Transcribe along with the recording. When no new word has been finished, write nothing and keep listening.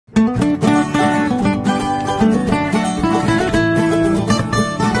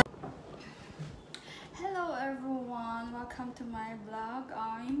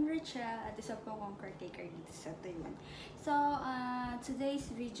po akong caretaker dito sa Taiwan. So,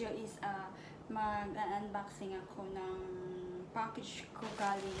 today's video is mag-unboxing ako ng package ko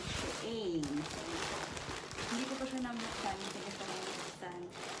galing SHEIN. So, hindi ko pa siya nabuksan, hindi ko siya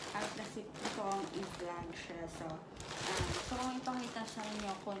nabuksan. Kasi gusto kong i-vlog siya. So, gusto kong ipakita sa inyo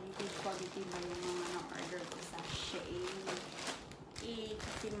kung good quality ba yung mga na-order ko sa SHEIN.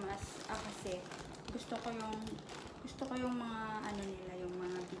 Kasi gusto ko yung mga ano nila, yung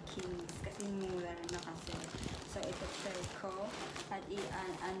mga bikinis kasi mura na kasi. So ito try ko at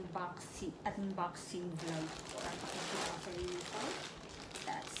i-unboxing vlog ko. At pakikita ko sa inyo ito.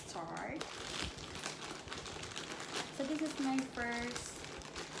 Let's start. So this is my first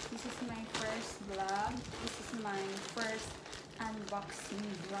vlog. This is my first unboxing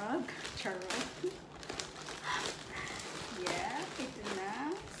vlog. Charot. Yeah, ito na.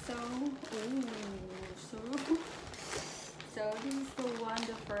 So this is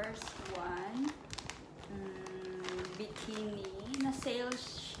the first one. Bikini. Na-sale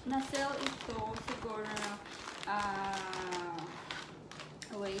ito. Siguro na,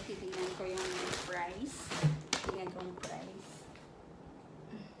 wait, titingnan ko yung price. Tingnan ko yung price.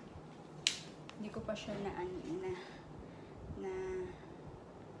 Hindi ko pa siya na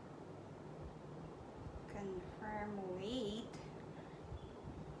confirm. Wait.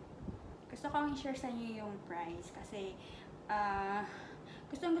 Gusto kong i-share sa inyo yung price kasi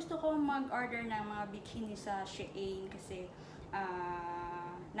gusto ko mag-order ng mga bikini sa SHEIN kasi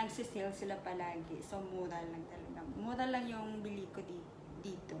nagsisale sila palagi. So mura lang talaga. Mura lang yung bili ko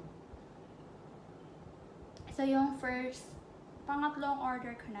dito. So yung pangatlong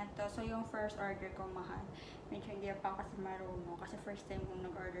order ko na to. So yung first order ko mahal. Medyo hindi pa kasi marunong kasi first time kong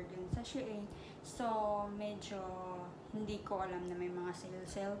nag-order din sa SHEIN. So medyo hindi ko alam na may mga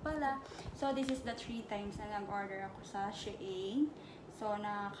sale pala. So this is the 3 times na nag-order ako sa SHEIN. So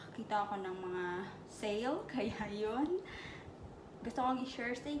nakakita ako ng mga sale, kaya yun. Gusto kong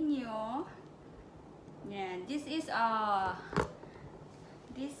i-share sa inyo. Yan, this is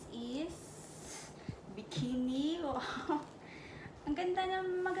bikini. Ang ganda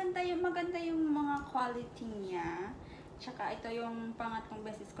maganda yung mga quality niya. Tsaka ito yung pangatlong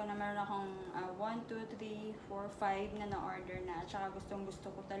beses ko na meron akong 1, 2, 3, 4, 5 na na-order na. Tsaka gusto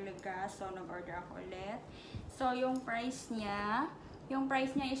ko talaga. So nag-order ako ulit. So yung price niya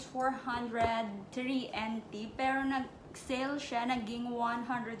is 403 NT. Pero nag-sale siya, naging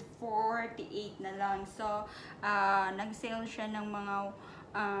 148 na lang. So nag-sale siya ng mga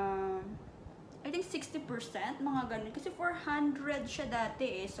I think 60%, mga ganun. Kasi 400 siya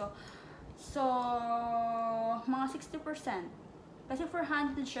dati eh. So mga 60%. Kasi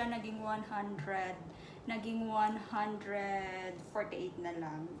 400 siya, naging 100. Naging 148 na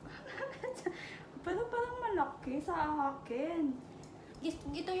lang. Pero parang malaki sa akin.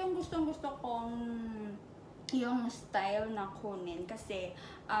 Ito yung gustong-gusto kong yung style na kunin. Kasi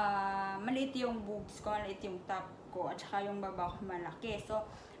maliit yung boobs ko, maliit yung top ko, at saka yung baba ko malaki. So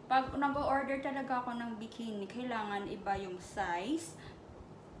pag nag-order talaga ako ng bikini, kailangan iba yung size.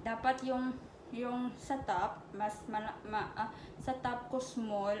 Dapat yung sa top, sa top ko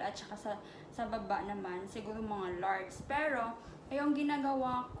small, at saka sa baba naman, siguro mga large. Pero, yung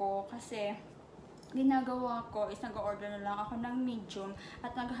ginagawa ko is nag-order na lang ako ng medium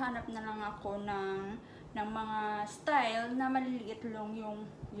at naghahanap na lang ako ng mga style na maliliit lang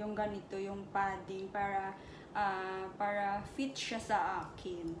yung ganito, yung padding para fit siya sa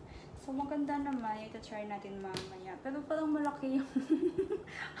akin. So maganda naman, ito try natin mamaya. Pero parang malaki yung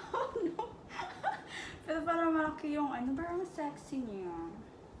oh no. Pero parang malaki yung parang sexy niya.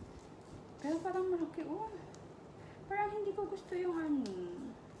 Pero parang malaki parang hindi ko gusto yung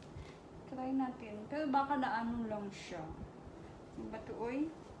try natin. Pero baka naano lang siya. Yung bato,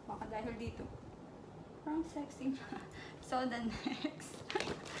 baka dahil dito. Parang sexy na. So, the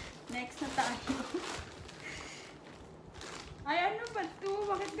next na tayo. Ay, ano ba to?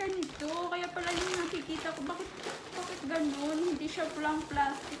 Bakit ganito? Kaya pala yung nakikita ko. Bakit ganun? Hindi siya lang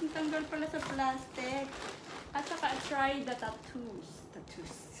plastic. Tanggal pala sa plastic. At saka, try the tattoos.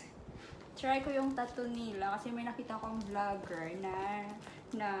 Try ko yung tattoo nila. Kasi may nakita akong vlogger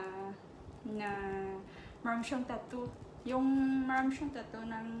na marami siyang tattoo. Yung marami siyang tattoo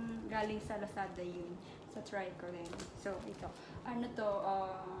ng galing sa Lazada yun. So, try ko rin. So, ito. Ano to,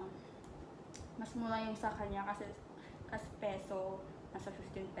 mas mura yung sa kanya kasi peso, nasa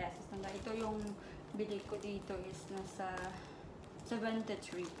 15 pesos. Ito yung bili ko dito is nasa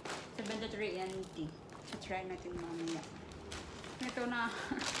 73 NT. So, try natin mamaya. Ito na,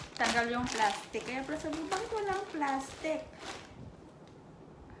 tanggal yung plastic. Kaya pala sabi, bakit walang plastic?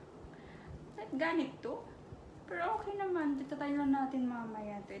 Ganito. Pero okay naman. Dito tayo lang natin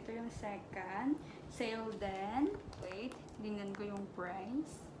mamaya. Ito yung second. Sale din. Wait, tingnan ko yung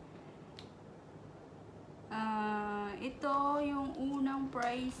price. Ito, yung unang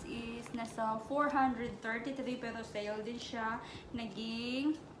price is nasa 433 pero sale din siya.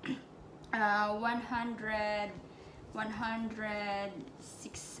 Naging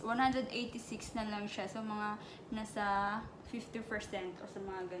 186 na lang siya. So, mga nasa 50% o sa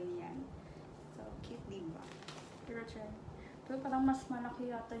mga ganyan. So, cute, diba? Pero parang mas malaki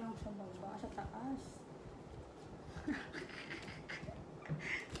yata yung sa baba, sa taas.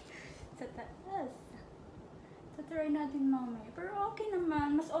 Sa taas. So, try natin mamaya. Pero okay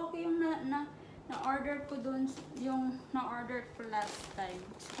naman. Mas okay yung na-order ko dun, yung na-order ko last time.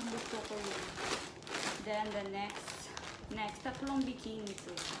 Gusto ko yun. Then, the next, tatlong bikini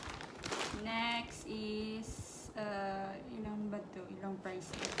to. Next is, ilang ba to? Ilang price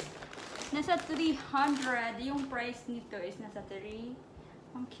ito? Nasa 300. Yung price nito is nasa 3.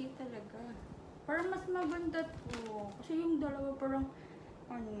 Ang cute talaga. Parang mas maganda to. Kasi yung dalawa parang,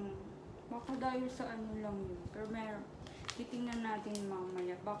 baka dahil sa ano lang yun. Pero meron, titingnan natin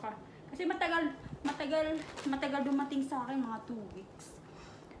mamaya. Baka, kasi matagal dumating sa akin, mga 2 weeks.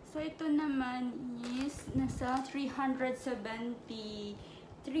 So, ito naman is nasa 372.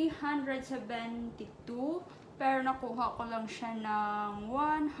 Pero nakuha ko lang siya ng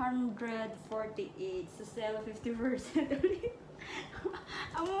 148. So, sale 50% ulit.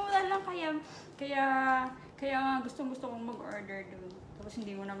 Ang mura lang kaya gustong kong mag-order dun. Tapos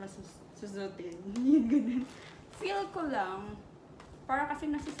hindi mo naman susutin. Ganun. Feel ko lang. Para kasi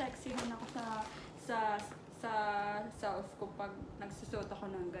nasisexihan ako sa self ko pag nagsusot ako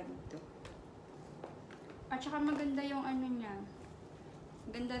ng ganito. At saka maganda yung ano niya.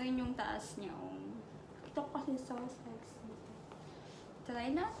 Ganda rin yung taas niya. Ito kasi so sexy.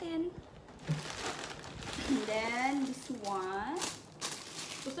 Try natin. And then, this one.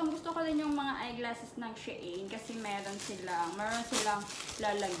 Gusto ko rin yung mga eyeglasses ng SHEIN kasi meron silang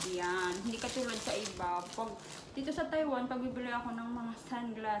lalagyan. Hindi katulad sa iba. Dito sa Taiwan, pag bibili ako ng mga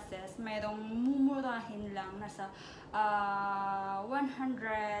sunglasses, merong mumurahin lang. Nasa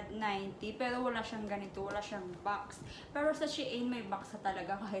 190. Pero wala siyang ganito. Wala siyang box. Pero sa SHEIN, may box na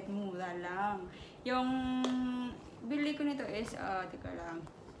talaga kahit mura lang. Yung bili ko nito is, teka lang.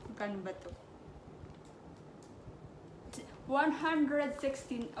 Magkano ba to?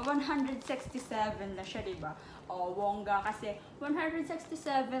 167 na siya, diba? Wongga kasi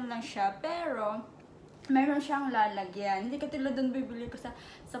 167 lang siya, pero meron siyang lalagyan. Hindi katulad doon bibili ko sa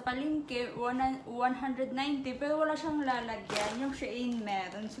palengke, 190, pero wala siyang lalagyan. Yung SHEIN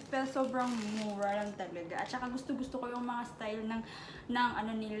meron, pero sobrang mura lang talaga. At saka gusto ko yung mga style ng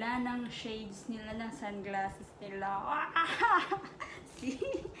ano nila, ng shades nila, ng sunglasses nila. See?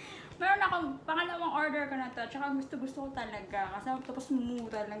 Meron akong pangalawang order ko na to. Tsaka gusto ko talaga. Kasi tapos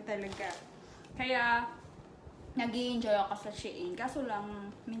mura lang talaga. Kaya, nag-i-enjoy ako sa SHEIN. Kaso lang,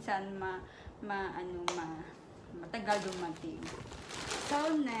 minsan matagal dumating.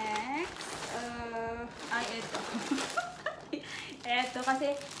 So, next, ito. Ito,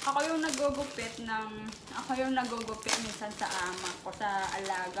 kasi ako yung nagugupit minsan sa ama ko, sa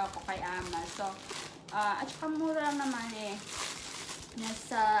alaga ko kay ama. So, at saka mura lang naman eh.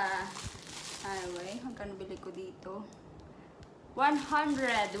 Nasa, hanggang bili ko dito. 106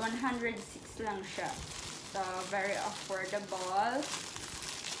 lang siya. So, very affordable.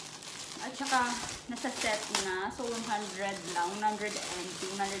 At saka, nasa set na. So, 100 lang. 106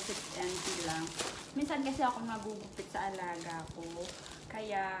 NT lang. Minsan kasi ako nagugupit sa alaga ko.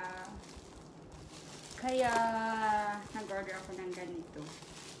 Kaya nag-order ako ng ganito.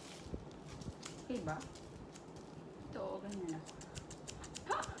 Okay ba? Ito, ganyan lang.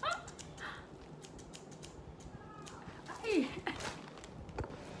 Ay!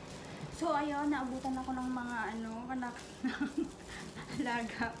 So, ayun, naabutan ako ng mga anak ng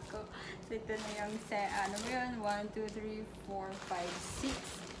alaga ko. So, ito na yung ano mo yun? 1, 2, 3, 4, 5, 6.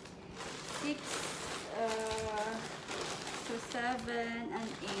 6, so 7 and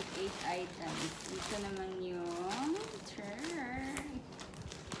 8 items. Ito naman yung turn.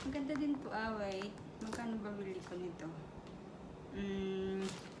 Maganda din po. Wait. Magkano ba bili ko nito?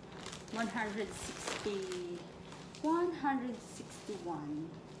 161.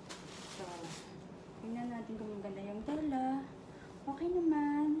 So, tingnan natin kung maganda yung tela. Okay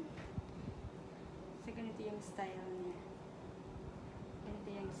naman. So, ganito yung style niya. Ganito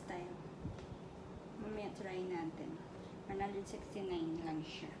yung style. Mamaya try natin. 169 lang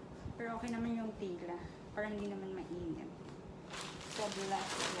siya. Pero okay naman yung tela. Parang hindi naman mainit. So, the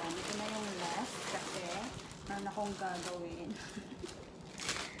last one. Ito na yung last kasi meron akong gagawin.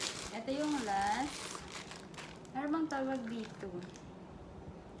 Ito yung last. Ano bang tawag dito?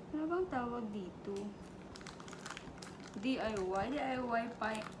 Ano bang tawag dito? DIY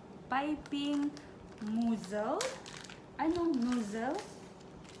piping muzzle. Anong muzzle?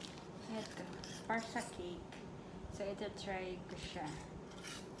 Ito, para sa cake. So, ito try ko siya.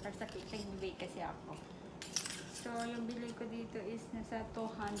 Para sa cake, nag-bake kasi ako. So, yung bili ko dito is nasa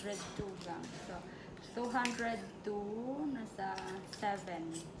 202 lang. So, 202, nasa 7.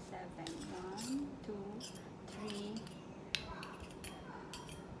 1, 2, 3,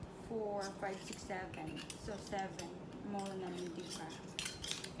 4, 5, 6, 7. So, 7. More na hindi pa.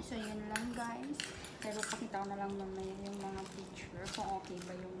 So, yun lang guys. Pero pakita ko na lang mamaya yung mga picture kung okay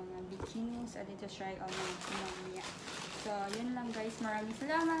ba yung mga bikinis. At ito try on mamaya. So, yun lang guys. Maraming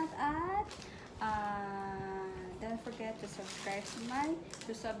salamat at don't forget to subscribe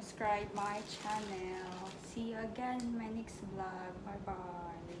my channel. See you again in my next vlog. Bye bye.